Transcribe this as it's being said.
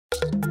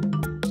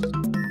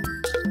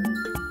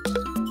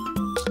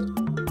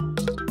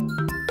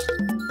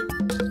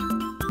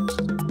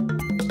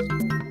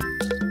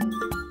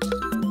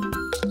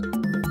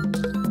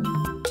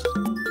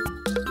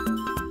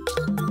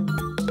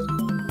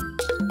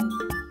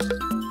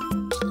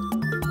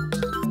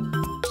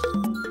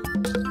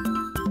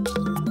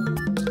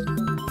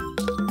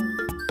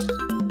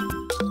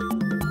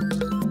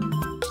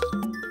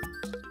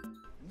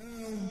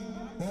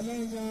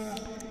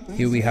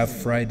Here we have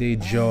Friday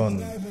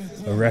John,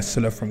 a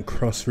wrestler from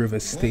Cross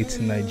River State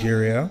in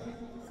Nigeria.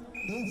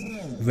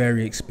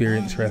 Very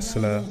experienced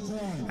wrestler,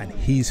 and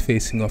he's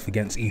facing off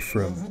against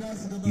Ephraim.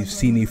 You've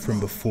seen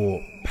Ephraim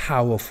before.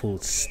 Powerful,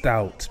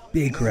 stout,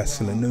 big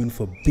wrestler known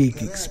for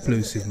big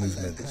explosive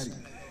movements.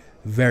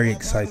 Very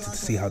excited to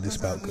see how this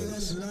bout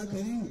goes.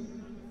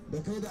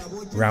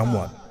 Round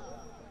one.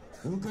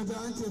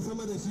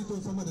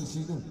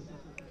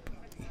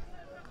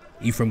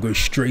 Ephraim goes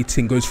straight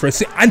in, goes for a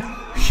sit, and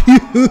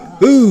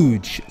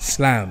huge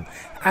slam.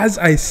 As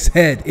I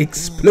said,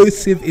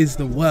 explosive is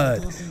the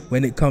word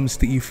when it comes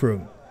to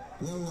Ephraim.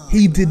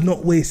 He did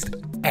not waste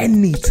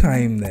any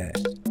time there.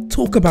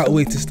 Talk about a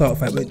way to start a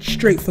fight. Went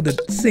straight for the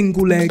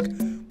single leg,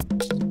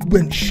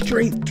 went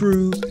straight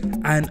through,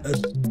 and a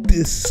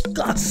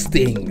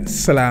disgusting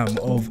slam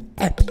of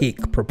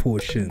epic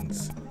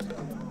proportions.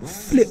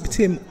 Flipped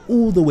him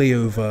all the way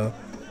over,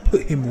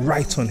 put him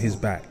right on his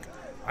back.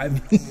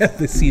 I've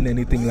never seen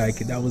anything like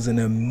it. That was an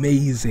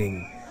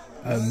amazing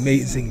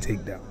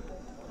takedown.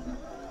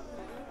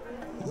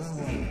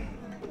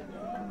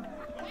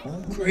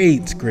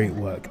 Great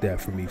work there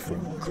from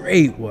Ephraim.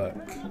 Great work.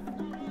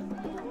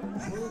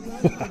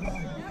 Wow.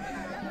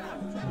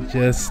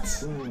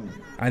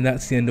 And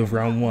that's the end of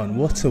round one.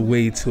 What a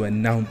way to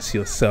announce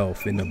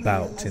yourself in a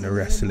bout, in a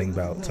wrestling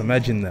bout.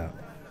 Imagine that.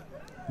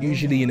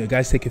 Usually,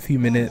 guys take a few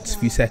minutes,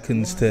 few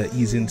seconds to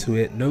ease into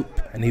it. Nope.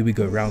 And here we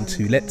go, round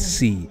two. Let's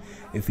see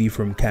if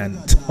Ephraim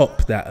can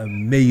top that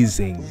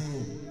amazing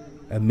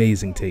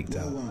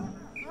takedown.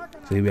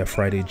 So here we have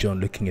Friday John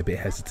looking a bit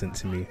hesitant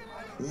to me.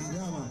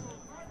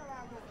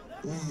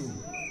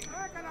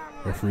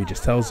 Referee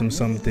just tells him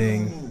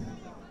something.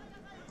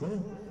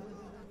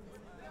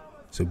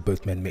 So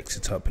both men mix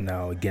it up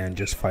now. Again,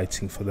 just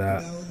fighting for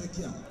that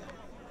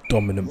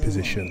dominant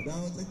position.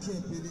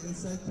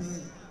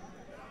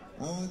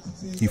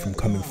 Ephraim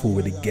coming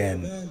forward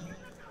again.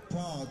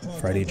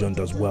 Friday John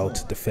does well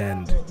to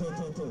defend.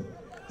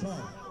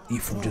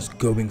 Ephraim just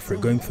going for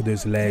it, going for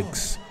those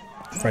legs.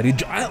 Friday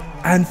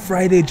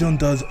John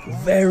does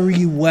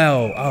very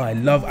well. Oh, I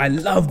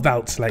love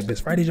bouts like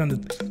this. Friday John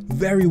does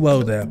very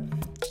well there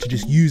to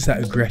just use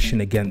that aggression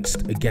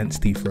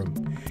against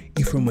Ephraim.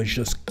 Ephraim was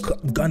just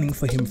gunning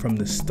for him from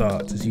the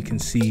start, as you can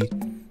see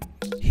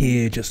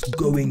here, just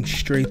going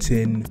straight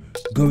in,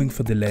 going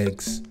for the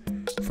legs.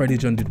 Friday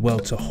John did well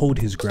to hold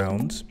his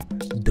ground,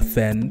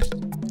 defend,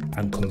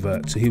 and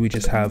convert. So here we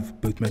just have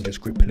both men just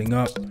gripping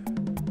up.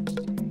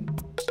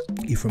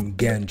 Ephraim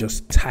again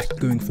just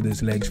going for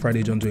those legs.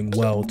 Friday John doing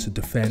well to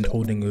defend,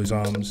 holding those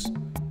arms,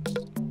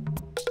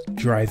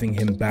 driving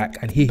him back.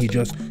 And here he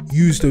just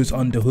used those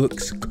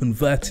underhooks,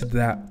 converted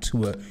that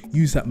to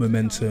use that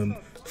momentum,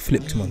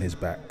 flipped him on his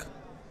back.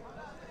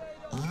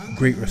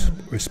 Great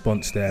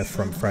response there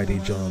from Friday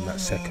John on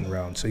that second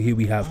round. So here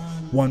we have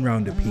 1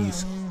 round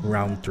apiece,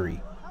 round 3.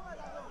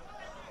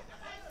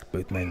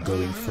 Both men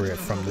going for it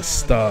from the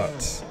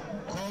start.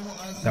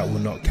 That will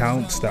not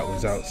count. That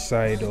was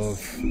outside of.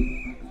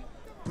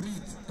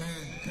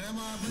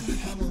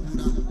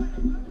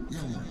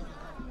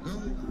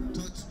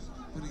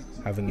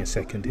 Having a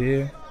second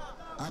here.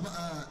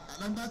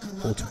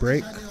 Water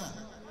break.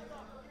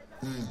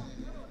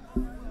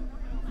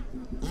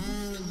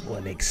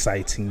 What an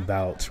exciting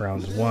bout.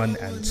 Rounds 1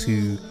 and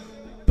 2.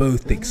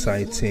 Both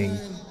exciting.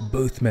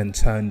 Both men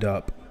turned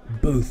up.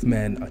 Both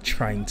men are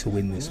trying to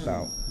win this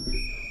bout.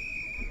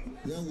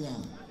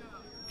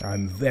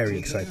 I'm very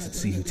excited to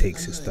see who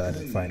takes his third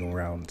and final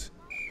round.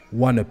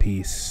 1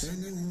 apiece.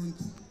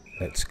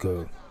 Let's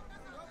go.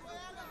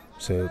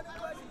 So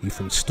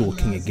Ephraim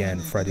stalking again.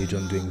 Friday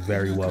John doing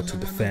very well to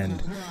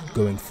defend,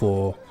 going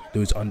for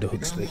those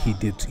underhooks that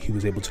he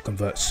was able to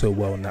convert so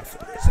well in that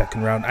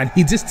second round. And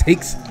he just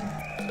takes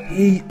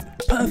a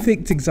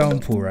perfect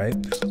example, right,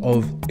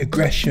 of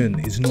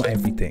aggression is not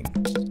everything.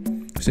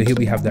 So here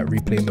we have that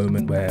replay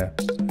moment where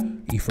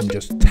Ephraim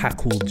just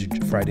tackled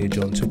Friday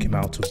John, took him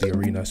out of the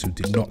arena, so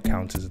did not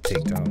count as a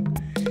takedown.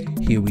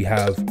 Here we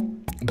have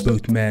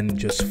both men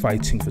just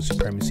fighting for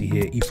supremacy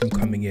here. Ephraim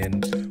coming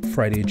in,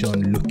 Friday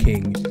John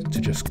looking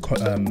to just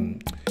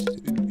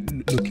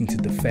looking to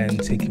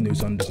defend, taking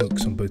those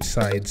underhooks on both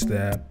sides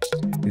there.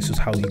 This was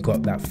how he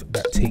got that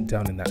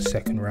takedown in that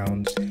second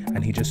round,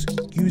 and he just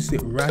used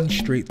it, ran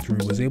straight through,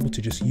 was able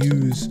to just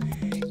use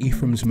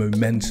Ephraim's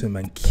momentum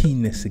and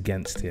keenness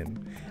against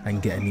him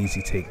and get an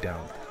easy takedown.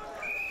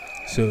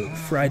 So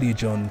Friday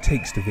John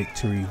takes the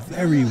victory,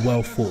 very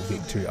well fought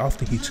victory.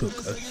 After he took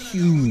a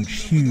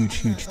huge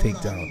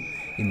takedown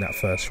in that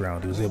first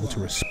round, he was able to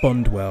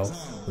respond well,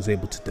 was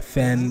able to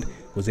defend,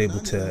 was able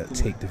to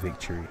take the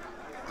victory.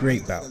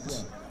 Great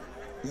bout.